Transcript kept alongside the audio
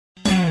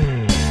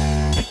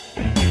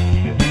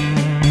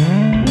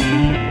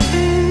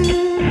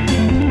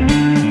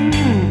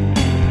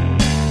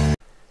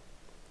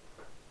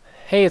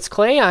Hey, it's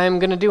Clay. I'm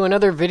going to do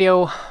another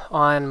video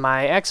on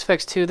my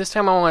XFX 2. This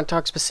time I want to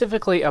talk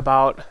specifically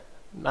about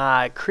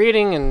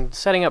creating and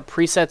setting up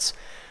presets.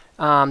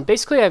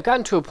 Basically, I've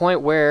gotten to a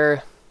point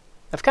where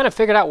I've kind of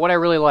figured out what I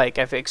really like.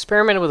 I've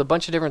experimented with a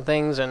bunch of different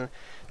things, and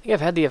I think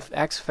I've had the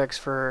XFX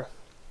for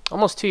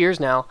almost 2 years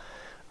now,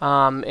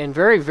 and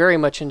very, very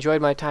much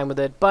enjoyed my time with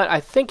it. But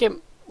I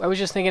was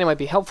just thinking it might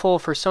be helpful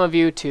for some of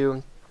you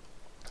to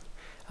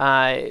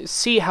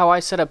see how I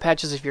set up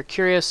patches if you're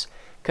curious,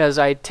 because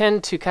I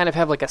tend to kind of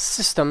have like a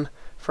system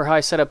for how I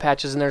set up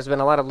patches, and there's been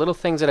a lot of little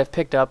things that I've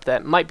picked up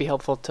that might be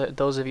helpful to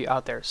those of you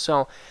out there.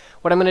 So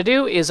what I'm going to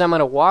do is I'm going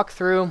to walk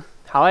through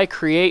how I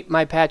create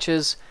my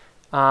patches,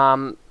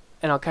 and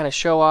I'll kind of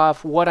show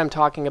off what I'm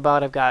talking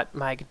about. I've got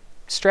my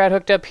Strat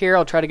hooked up here.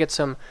 I'll try to get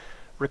some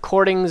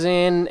recordings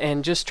in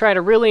and just try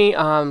to really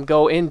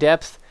go in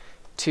depth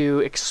to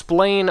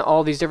explain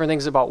all these different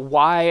things about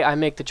why I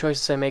make the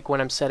choices I make when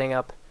I'm setting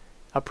up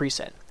a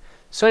preset.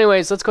 So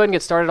anyways, let's go ahead and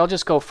get started. I'll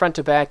just go front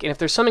to back, and if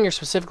there's something you're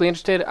specifically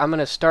interested, I'm going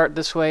to start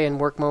this way and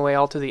work my way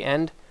all to the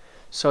end,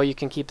 so you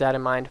can keep that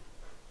in mind.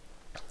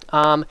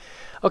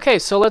 Okay,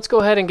 so let's go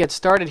ahead and get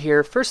started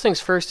here. First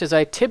things first is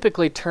I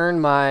typically turn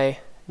my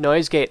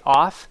noise gate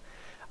off.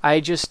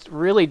 I just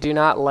really do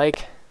not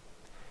like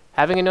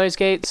having a noise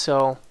gate,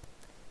 so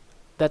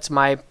that's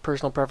my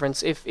personal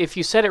preference. If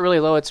you set it really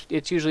low,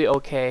 it's usually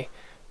okay,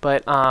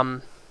 but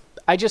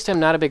I just am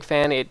not a big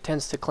fan. It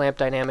tends to clamp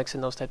dynamics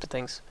and those types of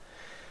things.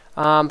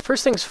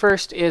 First things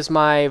first is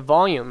my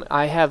volume.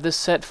 I have this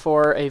set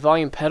for a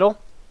volume pedal.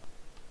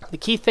 The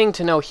key thing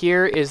to know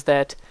here is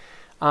that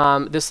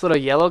this little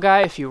yellow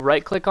guy, if you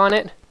right click on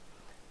it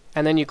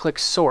and then you click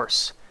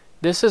source,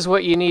 this is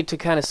what you need to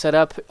kind of set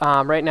up.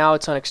 Right now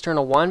it's on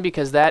external 1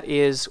 because that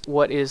is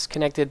what is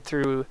connected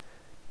through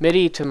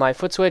MIDI to my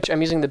foot switch. I'm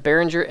using the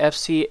Behringer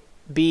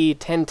FCB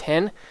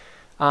 1010,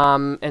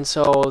 and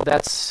so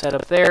that's set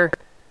up there.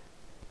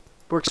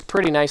 Works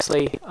pretty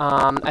nicely.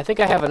 I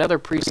think I have another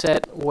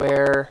preset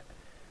where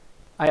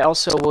I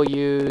also will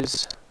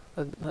use,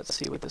 let's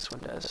see what this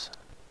one does.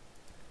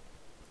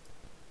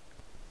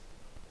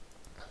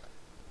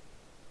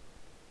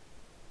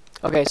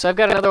 Okay, so I've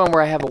got another one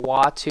where I have a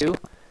wah too.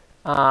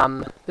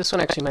 This one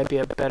actually might be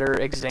a better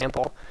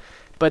example,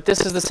 but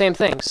this is the same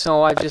thing.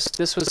 So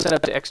this was set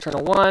up to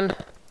external 1,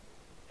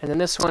 and then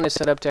this one is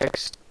set up to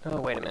oh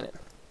wait a minute.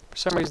 For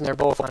some reason they're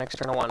both on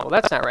external 1. Well,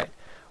 that's not right.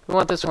 We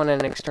want this one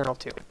in external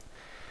 2.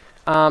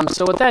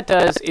 So what that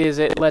does is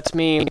it lets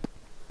me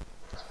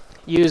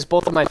use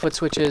both of my foot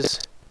switches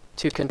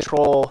to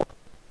control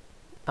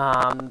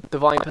the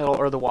volume pedal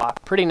or the wah.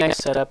 Pretty nice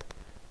setup.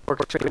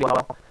 Works pretty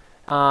well.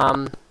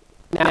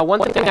 Now, one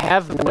thing I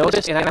have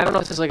noticed, and I don't know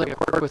if this is like a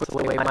quirk with the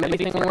way my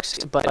MIDI thing works,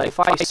 but if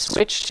I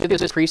switch to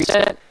this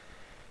preset,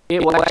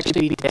 it will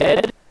actually be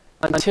dead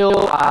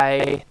until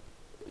I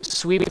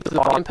sweep the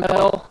volume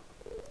pedal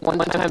one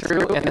time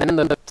through, and then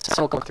the sound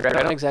will come through. I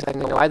don't exactly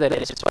know why that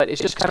is, but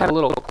it's just kind of a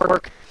little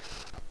quirk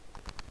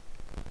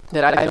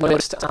that I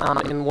noticed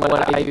in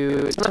what I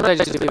do. Sometimes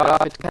I just leave it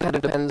off. It kind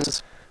of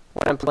depends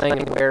what I'm playing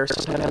and where.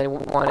 Sometimes I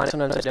want it,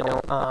 sometimes I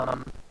don't.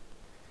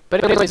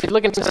 But anyways, if you're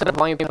looking to set a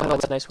volume pedal,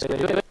 it's a nice way to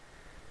do it.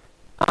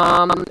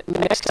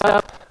 Next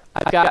up,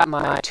 I've got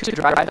my 2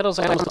 drive pedals.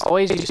 I almost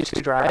always use 2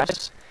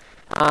 drives.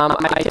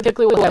 I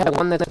typically will have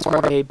one that's more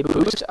of a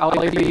boost.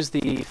 I'll either use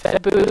the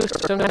Fed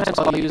boost, or sometimes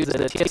I'll use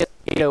the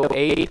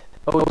TS-808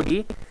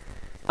 OD.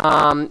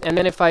 And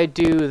then if I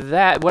do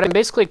that, what I'm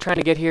basically trying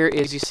to get here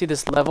is, you see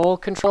this level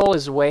control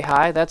is way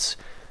high. That's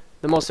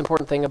the most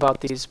important thing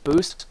about these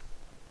boosts.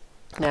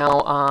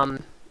 Now,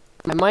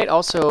 I might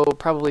also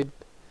probably,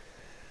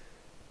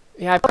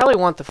 I probably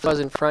want the fuzz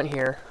in front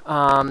here.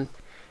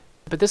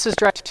 But this is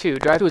drive 2.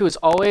 Drive 2 is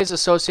always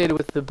associated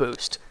with the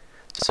boost.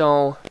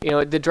 So,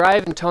 the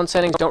drive and tone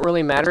settings don't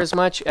really matter as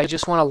much. I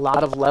just want a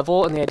lot of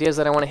level, and the idea is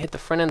that I want to hit the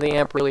front end of the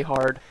amp really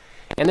hard.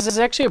 And this is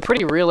actually a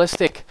pretty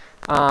realistic,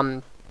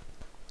 the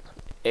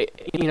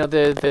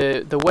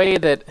way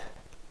that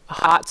a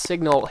hot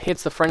signal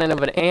hits the front end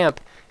of an amp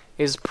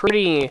is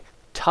pretty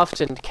tough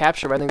to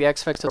capture, but I think the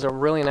XFX does a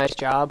really nice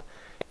job.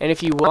 And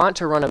if you want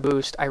to run a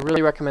boost, I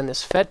really recommend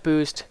this FET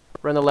boost,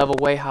 run the level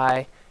way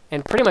high,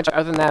 and pretty much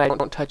other than that, I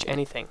don't touch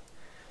anything.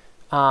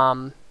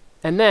 And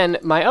then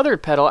my other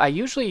pedal, I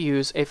usually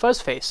use a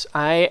fuzz face.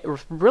 I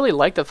really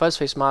like the fuzz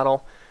face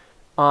model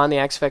on the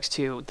XFX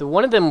 2.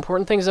 One of the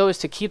important things though is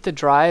to keep the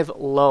drive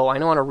low. I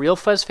know on a real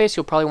fuzz face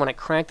you'll probably want to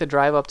crank the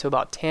drive up to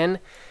about 10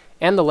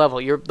 and the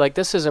level.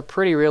 This is a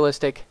pretty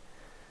realistic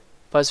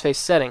fuzz face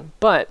setting.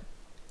 But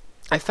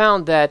I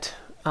found that,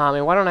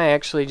 and why don't I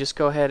actually just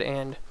go ahead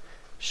and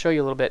show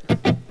you a little bit.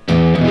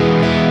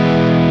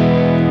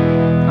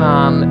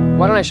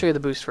 Why don't I show you the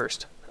boost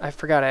first? I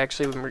forgot I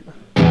actually...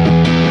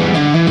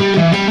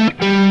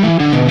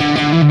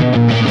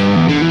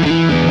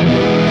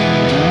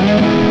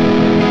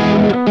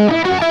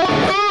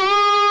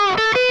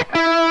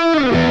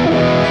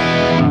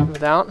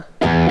 Without.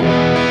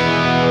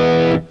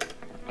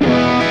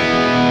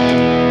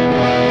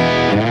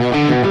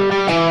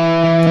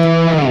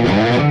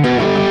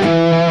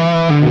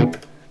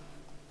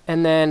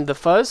 And then the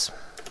fuzz.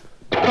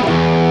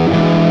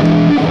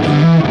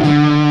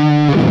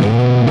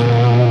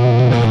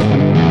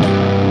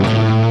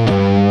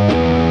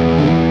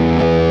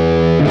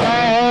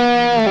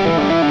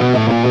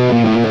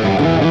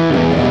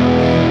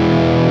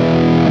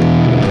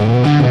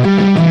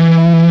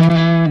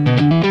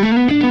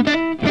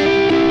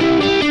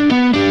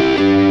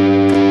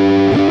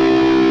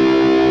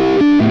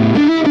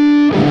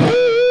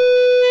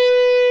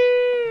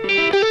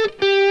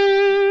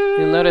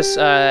 notice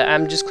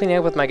I'm just cleaning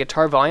up with my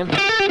guitar volume.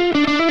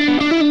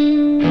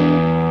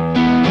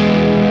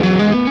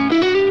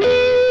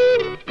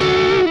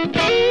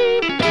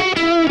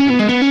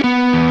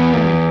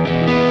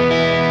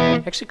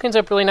 Actually cleans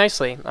up really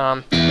nicely.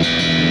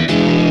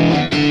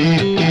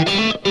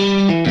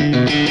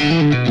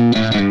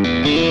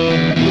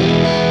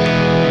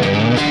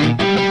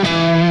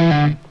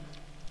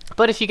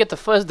 But if you get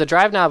the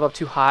drive knob up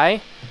too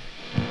high,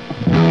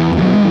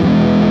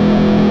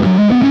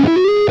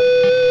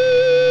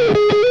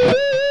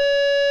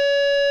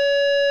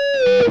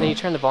 then you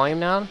turn the volume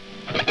down.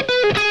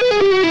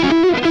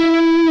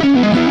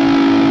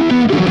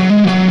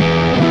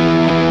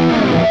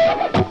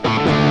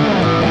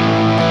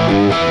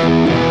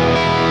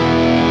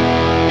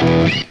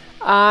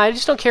 I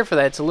just don't care for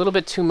that. It's a little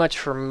bit too much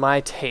for my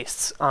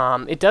tastes.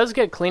 It does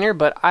get cleaner,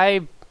 but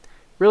I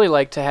really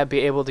like to be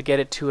able to get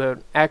it to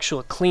an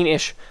actual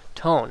clean-ish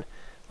tone.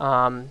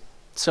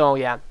 So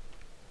yeah,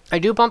 I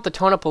do bump the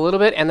tone up a little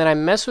bit, and then I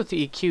mess with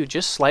the EQ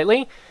just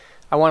slightly.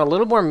 I want a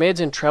little more mids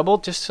and treble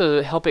just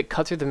to help it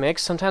cut through the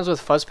mix. Sometimes with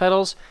fuzz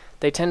pedals,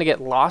 they tend to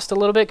get lost a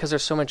little bit because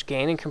there's so much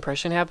gain and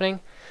compression happening.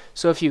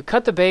 So if you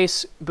cut the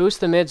bass, boost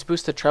the mids,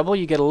 boost the treble,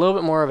 you get a little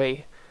bit more of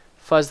a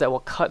fuzz that will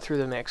cut through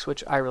the mix,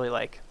 which I really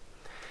like.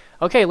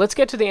 Okay, let's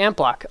get to the amp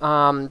block.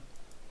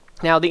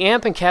 Now, the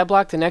amp and cab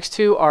block, the next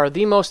two, are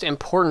the most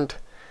important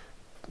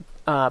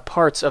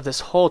parts of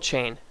this whole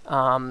chain.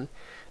 Now,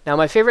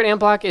 my favorite amp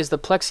block is the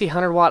Plexi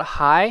 100 watt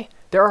high.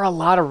 There are a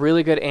lot of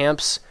really good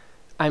amps.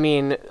 I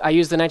mean, I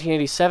used the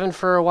 1987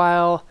 for a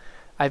while.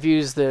 I've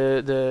used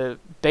the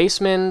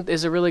Bassman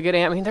is a really good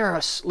amp. I mean, there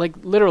are like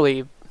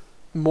literally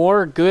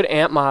more good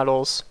amp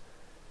models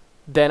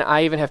than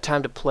I even have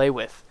time to play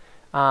with.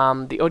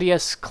 The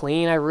ODS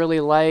Clean I really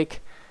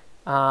like.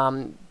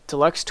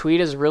 Deluxe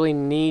Tweed is really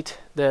neat.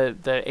 The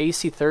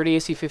AC30,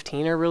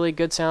 AC15 are really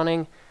good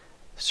sounding.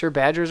 Sir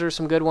Badgers are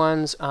some good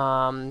ones.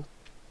 I've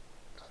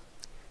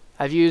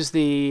used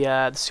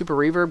the Super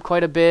Reverb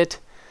quite a bit.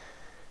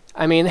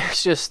 I mean,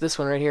 there's just this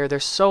one right here.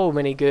 There's so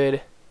many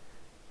good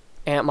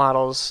amp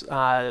models.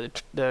 The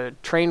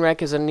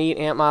Trainwreck is a neat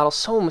amp model.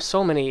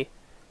 So many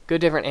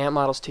good different amp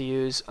models to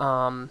use.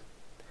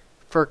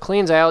 For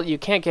cleans out, you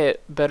can't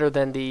get better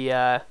than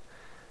the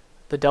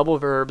Double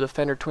Verb. The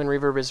Fender Twin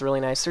Reverb is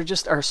really nice. There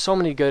just are so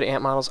many good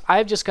amp models.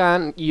 I've just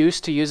gotten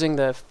used to using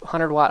the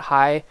 100 watt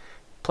high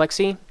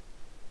Plexi.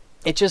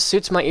 It just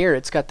suits my ear.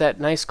 It's got that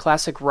nice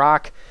classic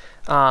rock,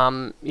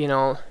 you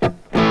know.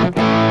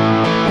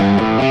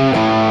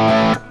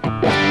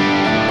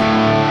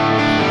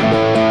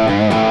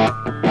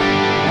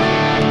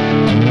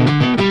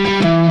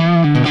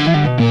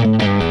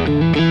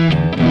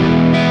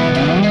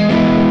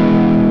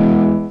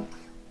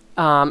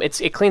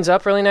 It cleans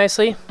up really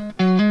nicely.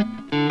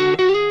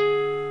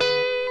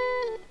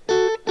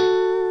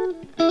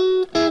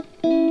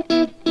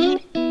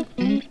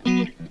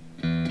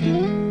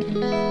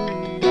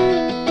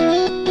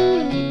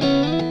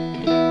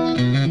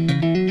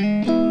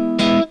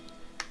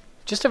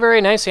 Just a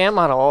very nice amp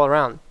model all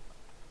around.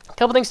 A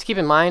couple things to keep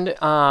in mind.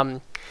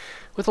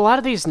 With a lot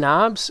of these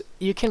knobs,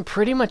 you can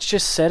pretty much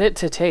just set it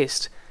to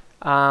taste.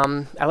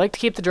 I like to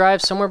keep the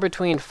drive somewhere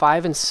between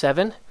 5 and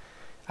 7.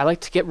 I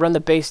like to run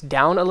the bass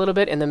down a little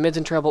bit and the mids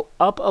and treble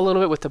up a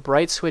little bit with the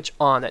bright switch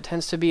on. That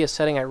tends to be a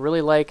setting I really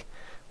like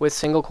with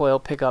single coil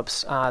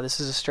pickups. This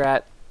is a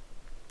Strat.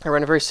 I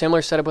run a very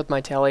similar setup with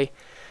my Tele.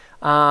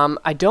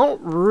 I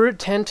don't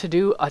tend to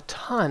do a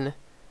ton.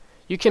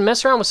 You can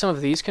mess around with some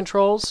of these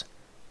controls,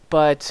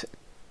 but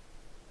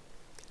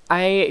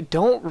I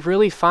don't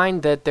really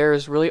find that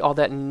there's really all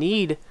that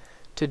need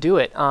to do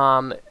it.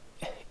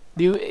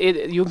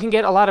 You can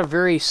get a lot of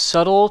very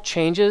subtle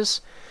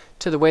changes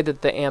to the way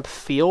that the amp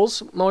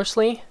feels,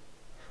 mostly.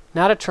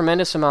 Not a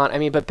tremendous amount. I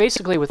mean, but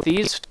basically with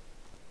these,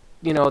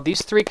 you know,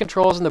 these three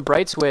controls and the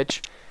bright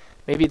switch,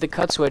 maybe the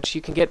cut switch,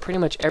 you can get pretty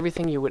much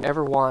everything you would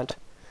ever want.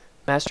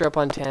 Master up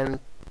on 10.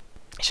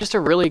 It's just a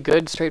really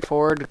good,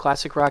 straightforward,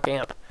 classic rock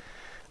amp.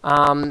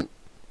 And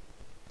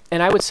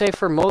I would say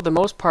for the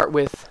most part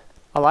with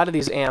a lot of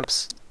these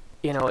amps,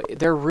 you know,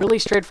 they're really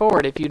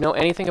straightforward. If you know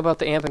anything about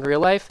the amp in real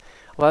life,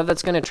 a lot of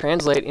that's going to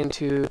translate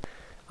into,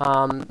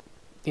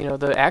 you know,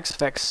 the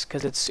Axe-Fx,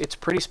 because it's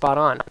pretty spot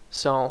on.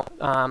 So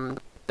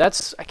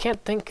I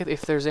can't think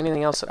if there's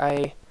anything else that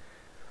I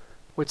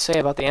would say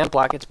about the amp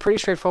block. It's pretty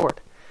straightforward.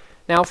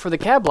 Now for the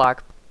cab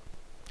block,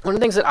 one of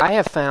the things that I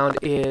have found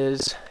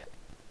is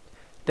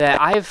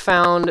that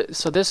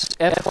so this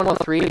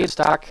F103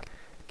 stock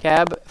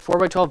cab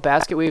 4x12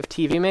 basket weave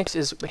TV mix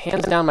is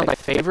hands down my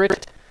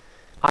favorite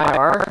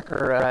IR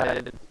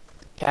or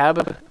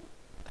cab,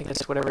 I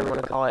guess whatever you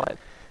want to call it.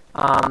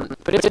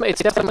 But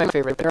it's definitely my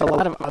favorite. There are a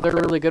lot of other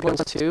really good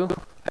ones too.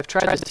 I've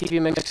tried the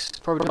TV mix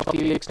 4x12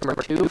 TV mix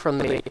number 2 from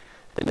the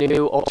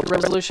new ultra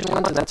resolution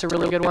ones, and that's a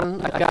really good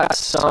one. I've got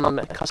some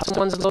custom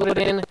ones loaded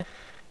in.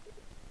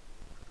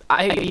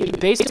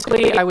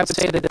 Basically I would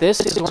say that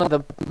this is one of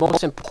the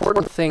most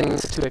important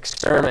things to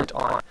experiment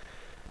on.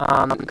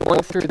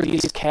 Going through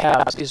these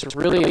cabs is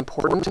really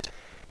important,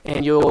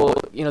 and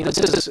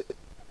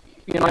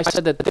you know, I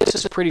said that this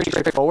is pretty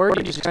straightforward.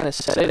 You just kind of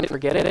set it and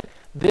forget it.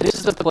 This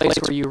is the place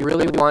where you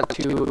really want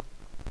to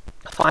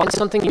find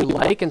something you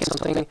like and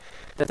something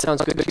that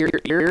sounds good to your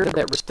ear,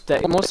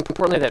 that most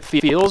importantly, that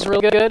feels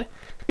really good,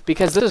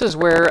 because this is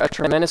where a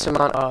tremendous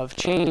amount of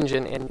change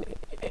and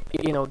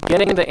you know,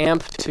 getting the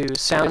amp to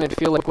sound and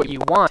feel like what you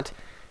want,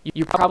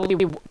 you probably,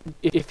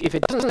 if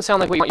it doesn't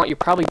sound like what you want, you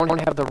probably don't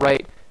have the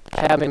right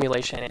cab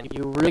emulation, and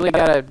you really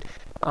gotta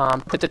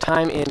put the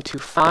time in to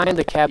find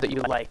the cab that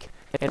you like.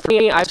 And for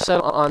me, I've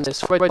settled on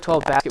this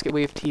 4x12 Basket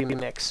Wave TV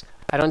mix.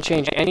 I don't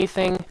change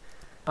anything.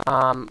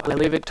 I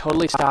leave it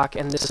totally stock,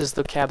 and this is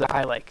the cab that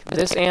I like.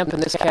 This amp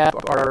and this cab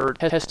are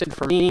tested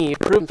for me,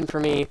 proven for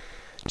me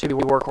to be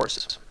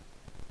workhorses.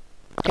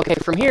 Okay,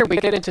 from here we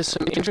get into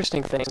some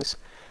interesting things.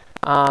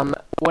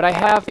 What I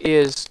have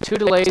is 2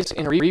 delays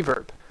in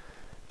reverb.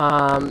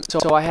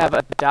 So I have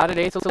a dotted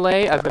eighth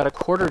delay, I've got a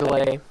quarter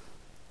delay,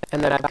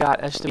 and then I've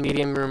got just a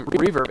medium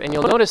reverb. And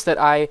you'll notice that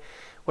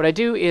what I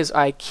do is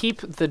I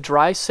keep the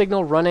dry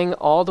signal running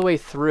all the way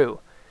through.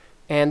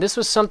 And this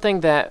was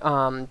something that,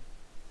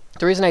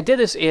 the reason I did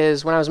this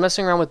is when I was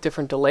messing around with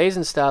different delays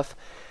and stuff,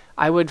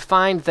 I would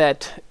find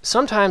that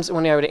sometimes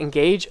when I would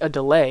engage a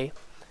delay,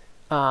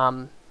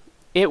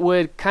 it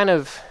would kind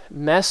of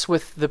mess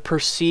with the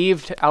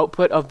perceived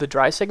output of the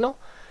dry signal.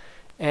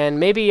 And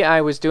maybe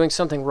I was doing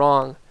something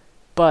wrong,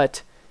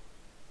 but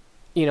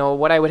you know,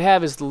 what I would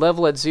have is the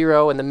level at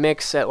 0 and the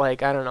mix at,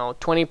 like, I don't know,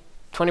 20%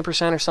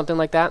 or something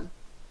like that.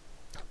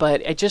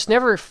 But it just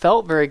never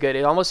felt very good.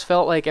 It almost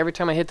felt like every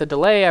time I hit the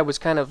delay, I was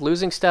kind of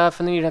losing stuff,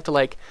 and then you'd have to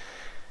like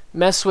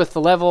mess with the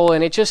level,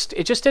 and it just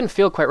didn't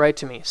feel quite right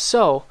to me.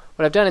 So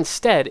what I've done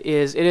instead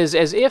is it is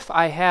as if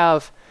I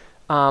have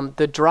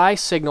the dry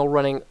signal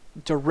running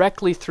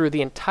directly through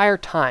the entire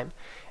time.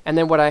 And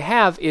then what I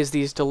have is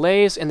these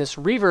delays and this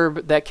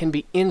reverb that can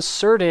be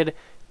inserted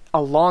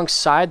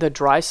alongside the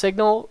dry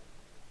signal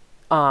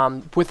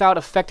without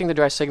affecting the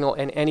dry signal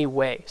in any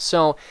way.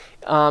 So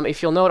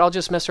if you'll note, I'll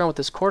just mess around with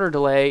this quarter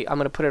delay. I'm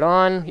going to put it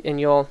on, and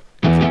you'll...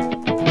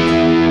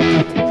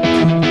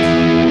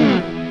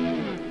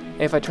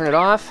 If I turn it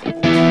off,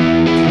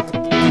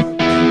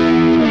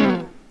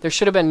 there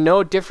should have been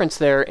no difference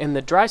there in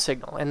the dry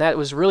signal, and that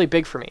was really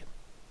big for me.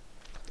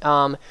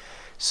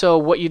 So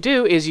what you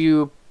do is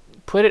you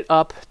put it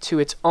up to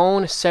its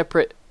own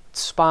separate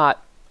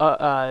spot,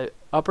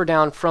 up or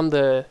down from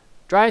the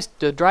dry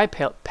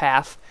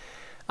path.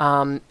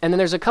 And then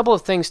there's a couple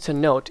of things to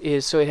note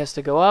so it has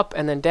to go up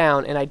and then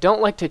down, and I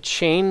don't like to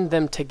chain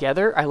them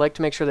together. I like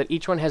to make sure that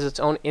each one has its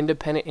own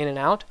independent in and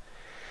out.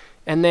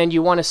 And then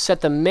you want to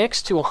set the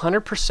mix to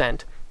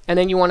 100%, and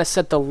then you want to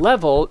set the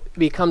level,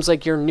 becomes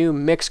like your new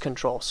mix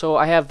control. So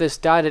I have this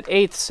dotted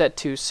eighth set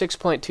to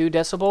 6.2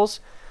 decibels.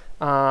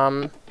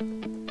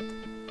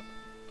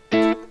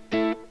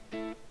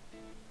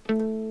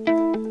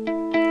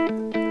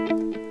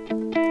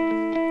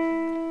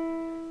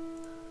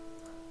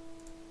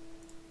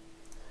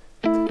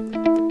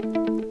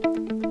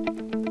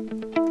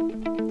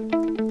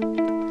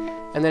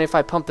 And then if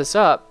I pump this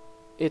up,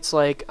 it's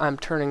like I'm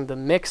turning the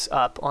mix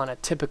up on a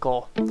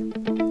typical.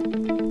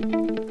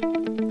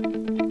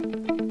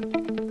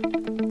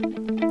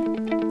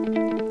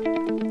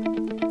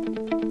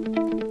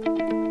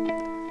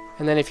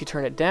 And then if you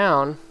turn it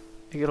down,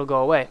 it'll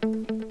go away.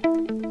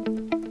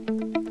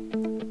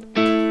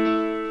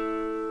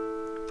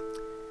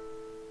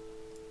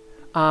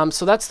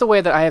 So that's the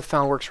way that I have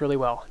found works really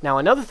well. Now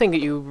another thing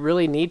that you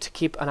really need to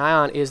keep an eye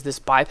on is this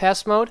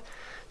bypass mode.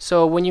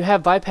 So when you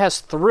have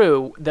bypass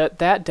through,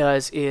 that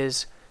does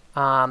is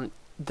when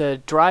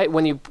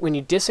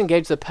you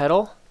disengage the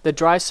pedal, the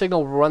dry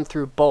signal will run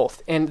through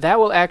both, and that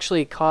will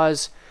actually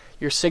cause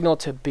your signal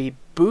to be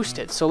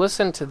boosted. So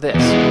listen to this.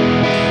 If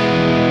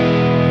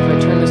I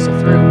turn this to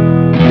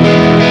through,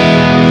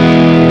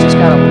 it just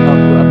got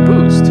a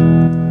boost.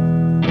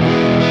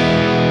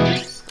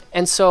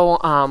 And so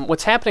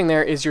what's happening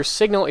there is your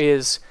signal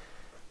is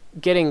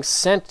getting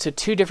sent to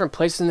 2 different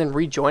places and then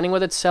rejoining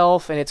with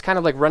itself, and it's kind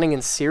of like running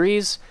in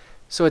series,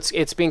 so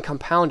it's being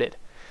compounded.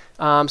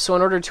 So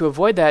in order to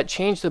avoid that,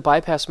 change the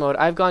bypass mode.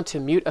 I've gone to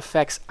mute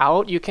effects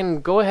out. You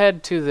can go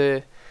ahead to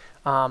the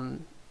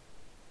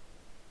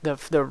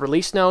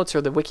release notes or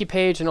the wiki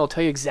page, and it'll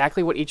tell you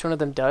exactly what each one of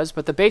them does.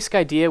 But the basic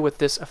idea with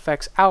this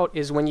effects out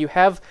is when you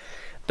have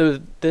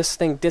this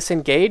thing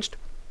disengaged,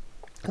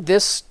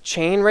 this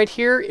chain right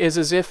here is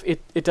as if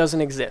it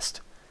doesn't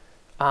exist.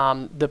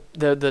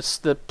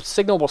 The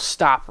signal will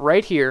stop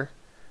right here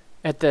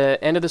at the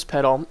end of this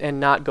pedal and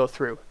not go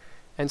through.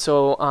 And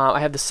so I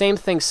have the same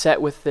thing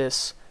set with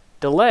this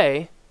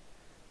delay,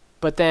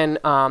 but then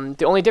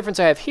the only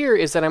difference I have here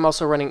is that I'm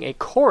also running a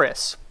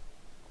chorus.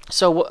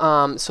 So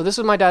so this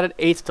is my dotted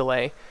eighth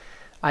delay.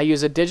 I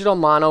use a digital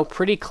mono,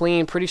 pretty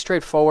clean, pretty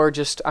straightforward.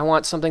 Just I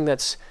want something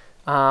that's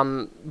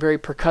very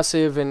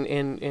percussive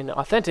and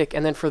authentic.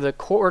 And then for the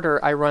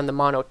quarter, I run the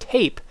mono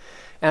tape.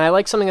 And I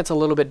like something that's a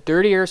little bit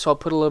dirtier, so I'll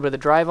put a little bit of the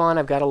drive on.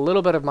 I've got a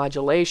little bit of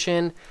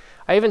modulation.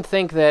 I even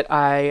think that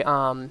I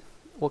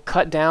will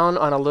cut down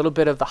on a little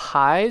bit of the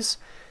highs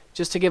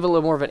just to give a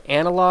little more of an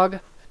analog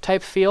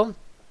type feel.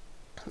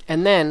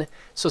 And then,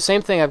 so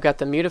same thing, I've got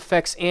the mute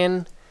effects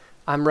in,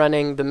 I'm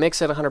running the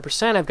mix at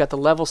 100%, I've got the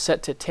level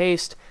set to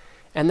taste,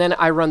 and then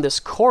I run this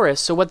chorus.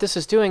 So what this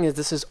is doing is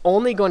this is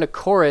only going to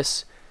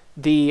chorus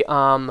the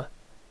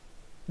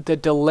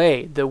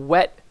delay, the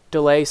wet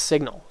delay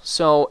signal.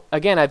 So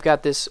again, I've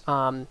got this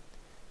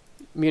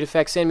mute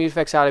effects in, mute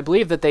effects out. I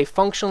believe that they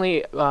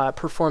functionally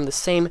perform the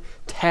same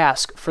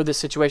task for this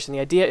situation. The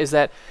idea is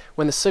that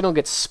when the signal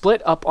gets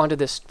split up onto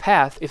this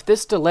path, if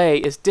this delay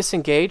is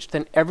disengaged,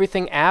 then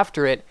everything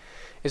after it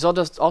is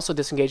also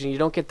disengaged, and you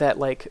don't get that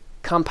like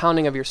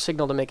compounding of your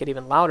signal to make it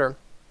even louder.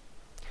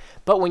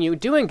 But when you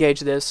do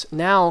engage this,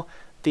 now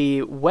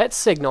the wet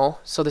signal,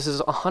 so this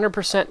is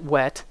 100%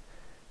 wet,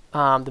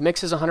 the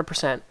mix is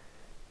 100%,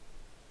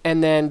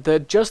 and then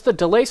just the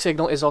delay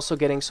signal is also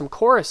getting some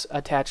chorus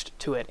attached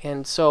to it.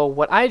 And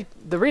so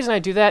the reason I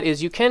do that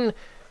is you can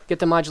get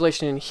the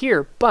modulation in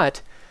here,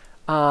 but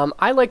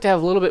I like to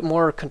have a little bit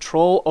more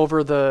control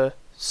over the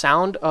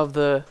sound of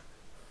the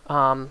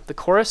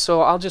chorus,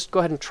 so I'll just go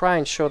ahead and try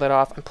and show that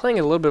off. I'm playing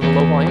at a little bit of a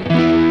low volume.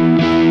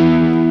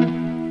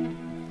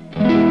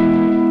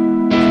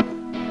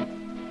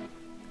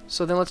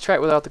 So then let's try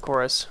it without the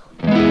chorus.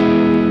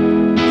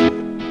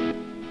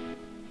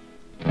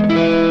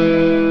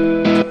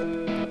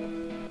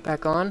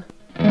 Back on.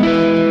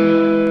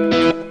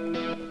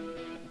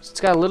 So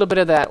it's got a little bit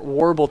of that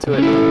warble to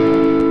it.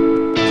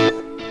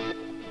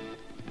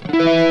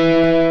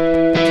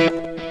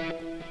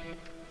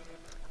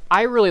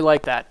 I really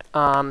like that.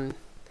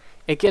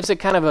 It gives it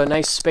kind of a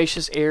nice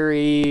spacious,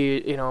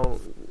 airy, you know,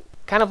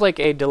 kind of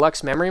like a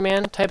Deluxe Memory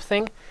Man type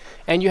thing.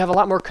 And you have a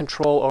lot more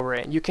control over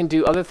it. You can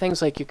do other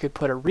things, like you could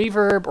put a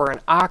reverb or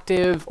an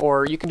octave,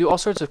 or you can do all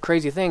sorts of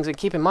crazy things. And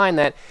keep in mind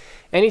that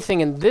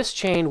anything in this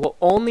chain will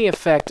only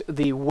affect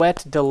the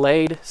wet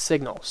delayed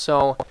signal.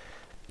 So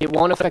it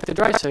won't affect the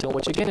dry signal,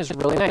 which again is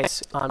really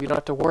nice. You don't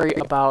have to worry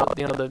about,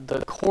 you know,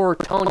 the core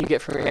tone you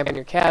get from your amp and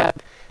your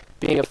cab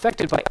being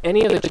affected by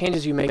any of the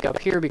changes you make up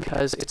here,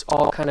 because it's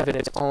all kind of in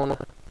its own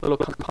little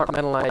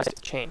compartmentalized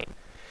chain.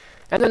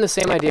 And then the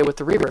same idea with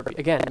the reverb.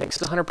 Again, mix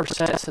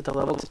 100%, set the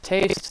level to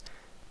taste,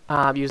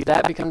 use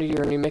that to become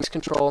your new mix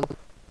control,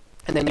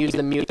 and then use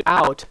the mute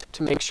out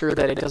to make sure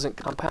that it doesn't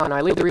compound. Now,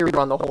 I leave the reverb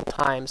on the whole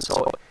time,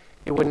 so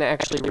it wouldn't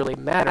actually really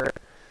matter.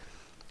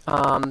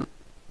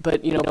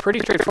 But, you know,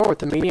 pretty straightforward.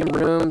 The medium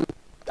room,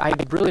 I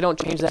really don't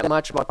change that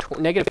much. About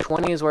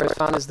 -20 is where I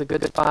found is the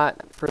good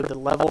spot for the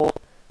level,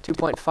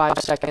 2.5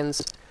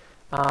 seconds.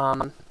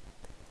 Now,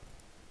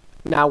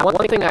 one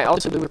thing I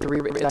also do with the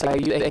reverb is I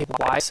use a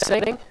Y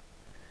setting.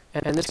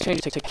 And this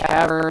changes to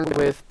cavern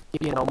with,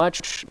 you know,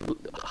 much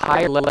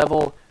higher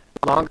level,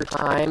 longer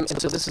time.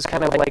 And so this is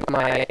kind of like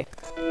my,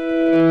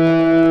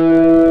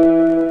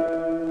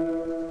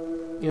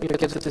 you know, it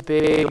gives it a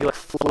big, like,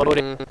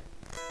 floating,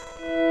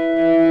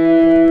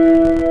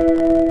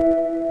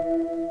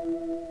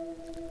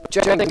 which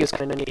I think is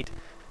kind of neat.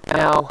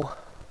 Now,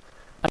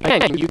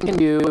 again, you can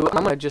do,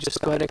 I'm going to just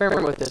go ahead and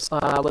experiment with this.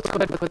 Let's go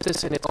ahead and put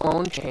this in its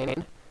own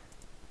chain.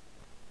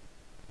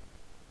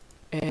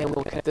 And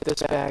we'll connect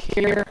this back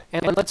here,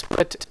 and let's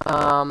put,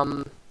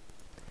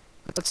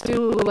 let's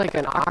do like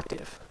an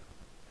octave.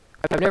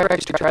 I've never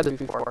actually tried this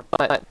before,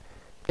 but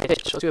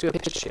pitch, let's do a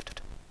pitch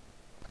shift.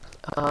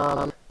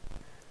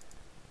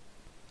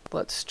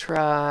 Let's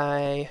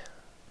try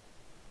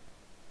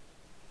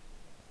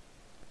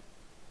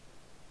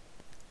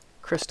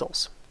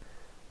crystals.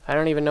 I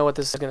don't even know what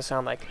this is going to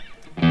sound like.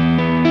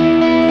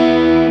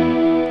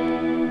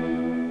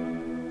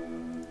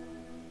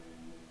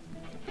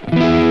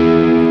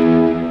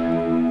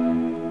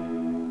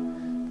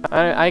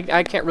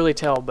 I can't really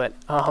tell, but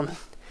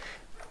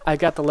I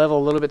got the level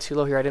a little bit too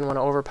low here. I didn't want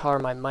to overpower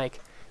my mic.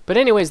 But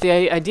anyways,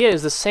 the idea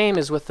is the same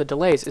as with the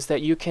delays, is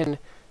that you can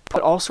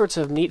put all sorts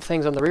of neat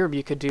things on the reverb.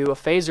 You could do a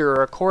phaser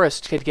or a chorus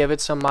to give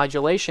it some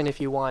modulation if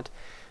you want.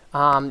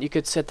 You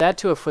could set that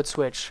to a foot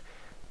switch.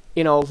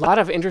 You know, a lot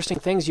of interesting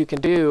things you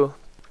can do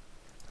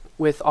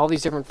with all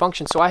these different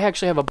functions. So I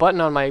actually have a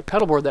button on my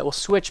pedal board that will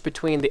switch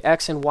between the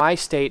X and Y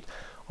state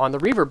on the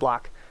reverb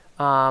block,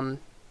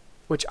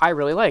 which I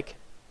really like.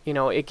 You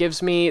know, it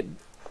gives me,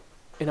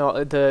 you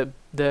know, the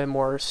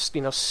more, you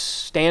know,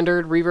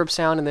 standard reverb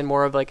sound, and then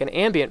more of like an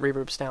ambient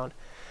reverb sound.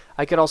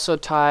 I could also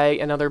tie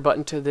another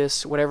button to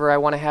this, whatever I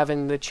want to have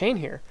in the chain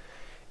here.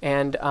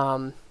 And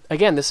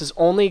again, this is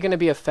only going to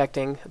be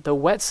affecting the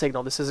wet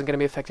signal. This isn't going to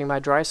be affecting my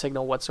dry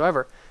signal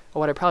whatsoever.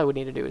 But what I probably would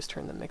need to do is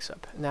turn the mix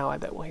up. Now I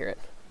bet we'll hear it.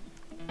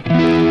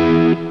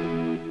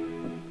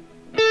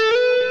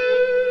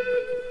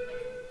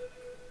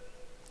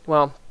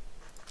 Well,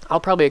 I'll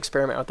probably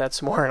experiment with that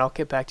some more, and I'll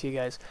get back to you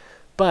guys.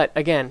 But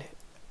again,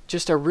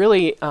 just a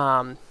really, you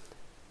know,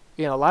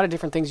 a lot of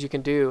different things you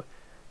can do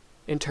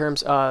in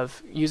terms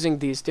of using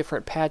these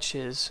different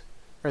patches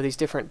or these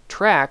different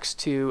tracks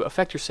to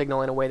affect your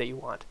signal in a way that you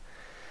want.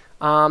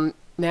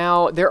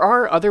 Now, there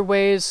are other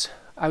ways.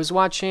 I was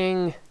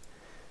watching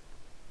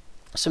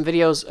some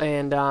videos,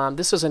 and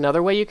this is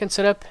another way you can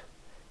set up,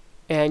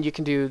 and you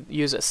can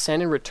use a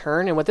send and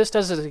return. And what this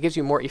does is it gives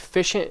you more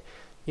efficient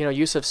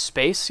use of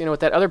space. With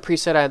that other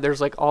preset,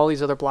 there's like all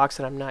these other blocks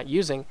that I'm not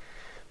using.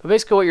 But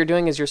basically what you're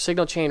doing is your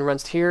signal chain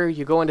runs here.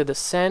 You go into the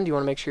send. You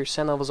want to make sure your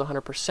send level is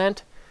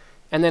 100%.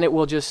 And then it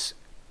will just,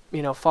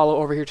 follow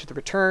over here to the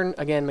return.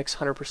 Again, mix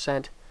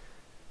 100%.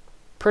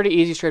 Pretty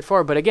easy,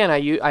 straightforward. But again,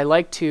 I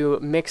like to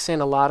mix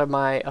in a lot of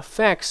my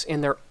effects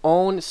in their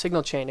own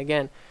signal chain.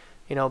 Again,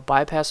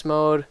 bypass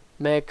mode,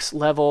 mix,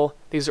 level.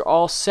 These are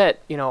all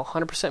set,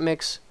 100%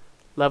 mix,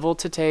 level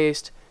to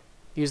taste.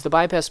 Use the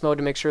bypass mode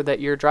to make sure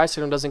that your dry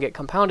signal doesn't get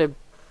compounded.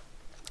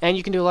 And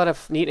you can do a lot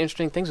of neat,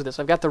 interesting things with this.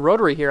 I've got the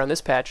rotary here on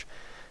this patch.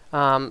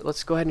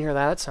 Let's go ahead and hear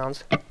that. That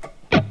sounds.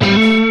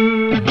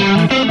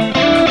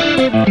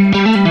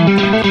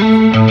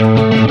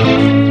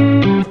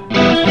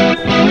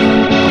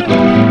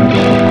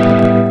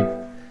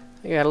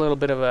 I got a little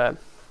bit of a.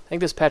 I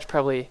think this patch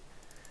probably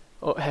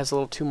has a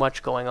little too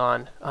much going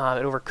on.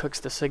 It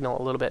overcooks the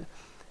signal a little bit.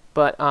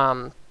 But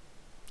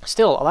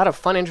still, a lot of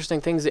fun,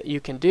 interesting things that you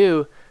can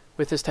do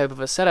with this type of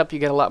a setup. You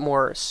get a lot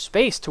more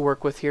space to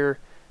work with here.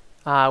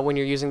 When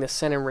you're using the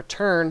send and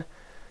return,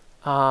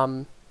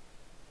 a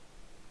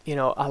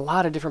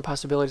lot of different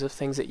possibilities of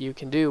things that you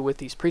can do with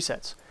these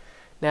presets.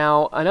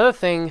 Now, another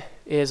thing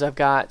is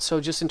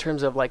just in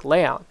terms of like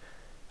layout,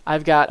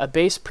 I've got a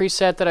bass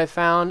preset that I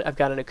found. I've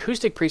got an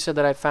acoustic preset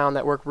that I found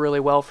that worked really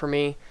well for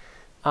me.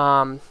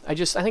 I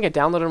think I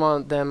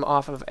downloaded them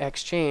off of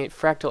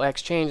Fractal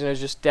Exchange, and I was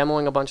just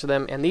demoing a bunch of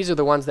them, and these are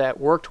the ones that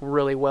worked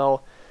really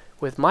well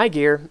with my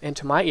gear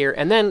into my ear.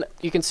 And then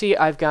you can see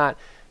I've got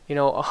my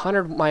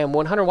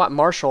 100-watt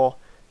Marshall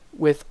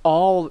with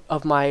all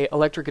of my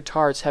electric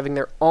guitars having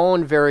their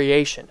own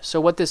variation. So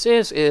what this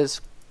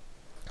is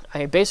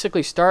I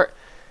basically start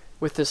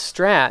with this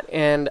Strat,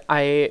 and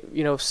I,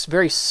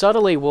 very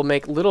subtly will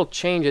make little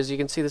changes. You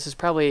can see this is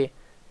probably,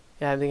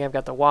 I think I've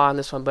got the wah on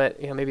this one,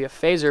 but maybe a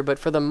phaser. But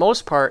for the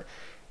most part,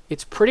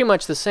 it's pretty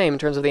much the same in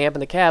terms of the amp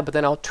and the cab. But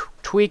then I'll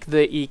tweak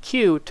the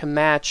EQ to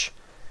match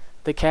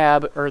the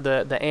cab, or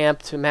the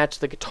amp to match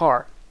the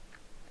guitar.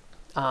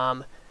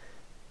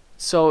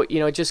 So,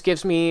 it just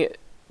gives me,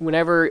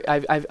 whenever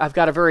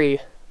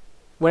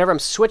whenever I'm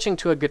switching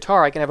to a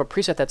guitar, I can have a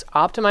preset that's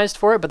optimized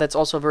for it, but that's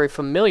also very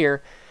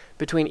familiar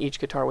between each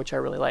guitar, which I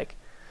really like.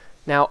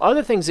 Now,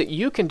 other things that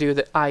you can do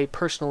that I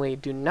personally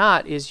do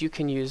not is you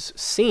can use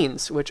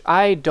scenes, which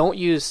I don't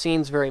use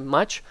scenes very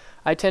much.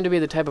 I tend to be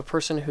the type of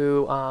person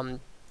who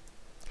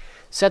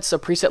sets a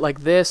preset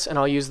like this, and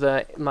I'll use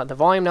the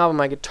volume knob on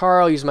my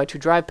guitar, I'll use my 2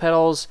 drive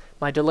pedals,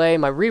 my delay,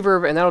 my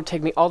reverb, and that'll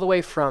take me all the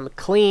way from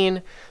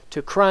clean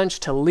to crunch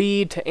to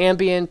lead to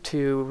ambient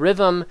to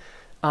rhythm.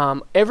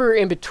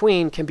 Every in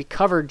between can be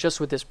covered just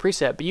with this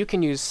preset, but you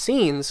can use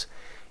scenes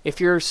if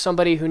you're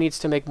somebody who needs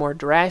to make more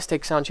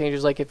drastic sound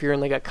changes, like if you're in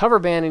like a cover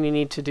band and you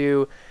need to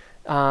do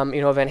a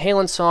Van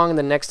Halen song, and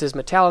the next is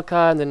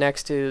Metallica, and the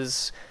next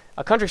is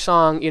a country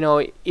song.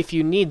 If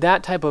you need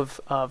that type of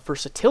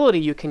versatility,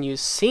 you can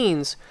use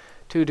scenes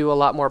to do a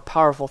lot more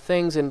powerful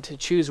things and to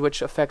choose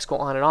which effects go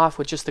on and off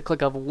with just the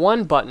click of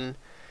one button,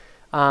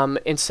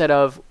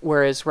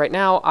 whereas right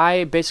now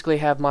I basically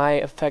have my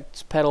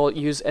effects pedal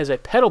used as a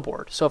pedal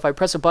board. So if I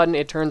press a button,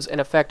 it turns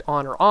an effect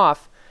on or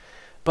off,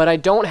 but I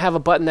don't have a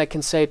button that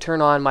can say turn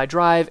on my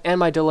drive and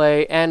my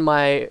delay and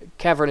my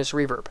cavernous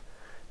reverb.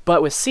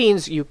 But with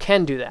scenes, you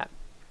can do that,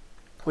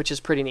 which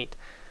is pretty neat.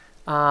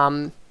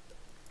 And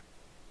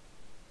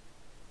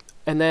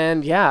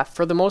then, yeah,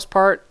 for the most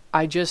part,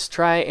 I just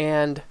try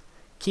and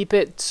keep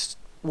it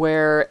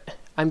where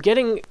I'm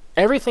getting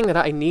everything that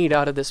I need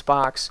out of this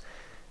box.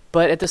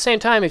 But at the same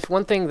time,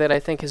 one thing that I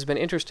think has been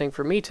interesting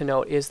for me to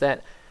note is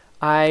that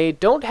I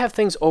don't have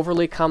things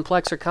overly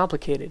complex or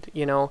complicated.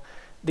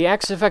 The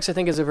Axe-Fx, I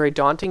think, is a very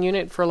daunting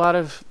unit for a lot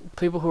of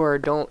people who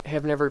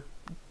have never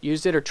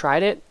used it or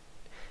tried it.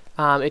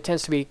 It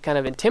tends to be kind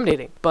of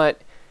intimidating.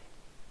 But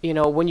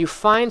when you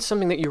find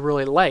something that you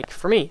really like,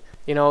 for me,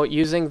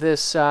 using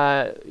this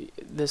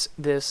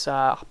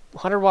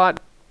 100-watt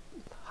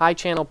high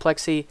channel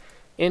plexi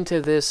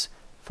into this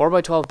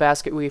 4x12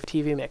 basket weave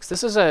TV mix.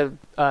 This is a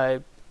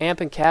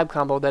amp and cab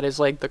combo that is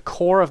like the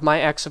core of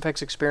my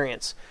Axe-Fx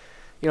experience.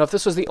 If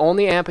this was the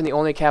only amp and the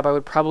only cab, I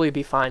would probably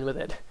be fine with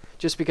it,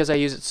 just because I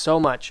use it so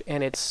much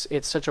and it's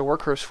such a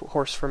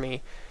workhorse for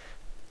me.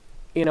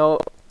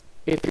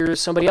 If you're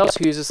somebody else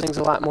who uses things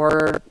a lot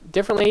more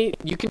differently,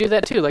 you can do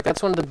that too. Like,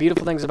 that's one of the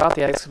beautiful things about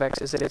the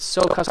Axe-Fx, is that it's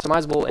so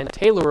customizable and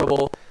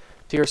tailorable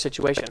to your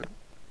situation.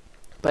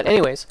 But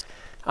anyways,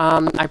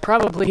 I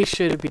probably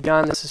should be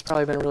done. This has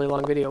probably been a really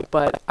long video,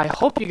 but I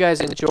hope you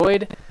guys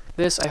enjoyed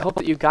this. I hope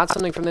that you got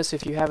something from this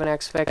if you have an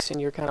Axe-Fx and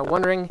you're kind of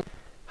wondering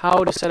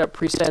how to set up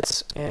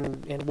presets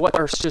and what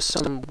are just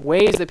some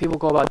ways that people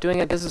go about doing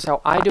it. This is how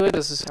I do it.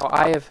 This is how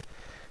I have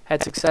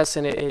had success,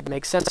 and it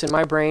makes sense in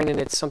my brain, and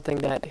it's something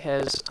that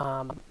has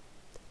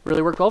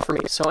really worked well for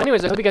me. So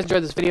anyways, I hope you guys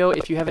enjoyed this video.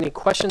 If you have any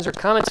questions or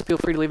comments, feel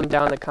free to leave them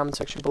down in the comment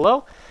section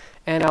below,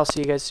 and I'll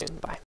see you guys soon. Bye.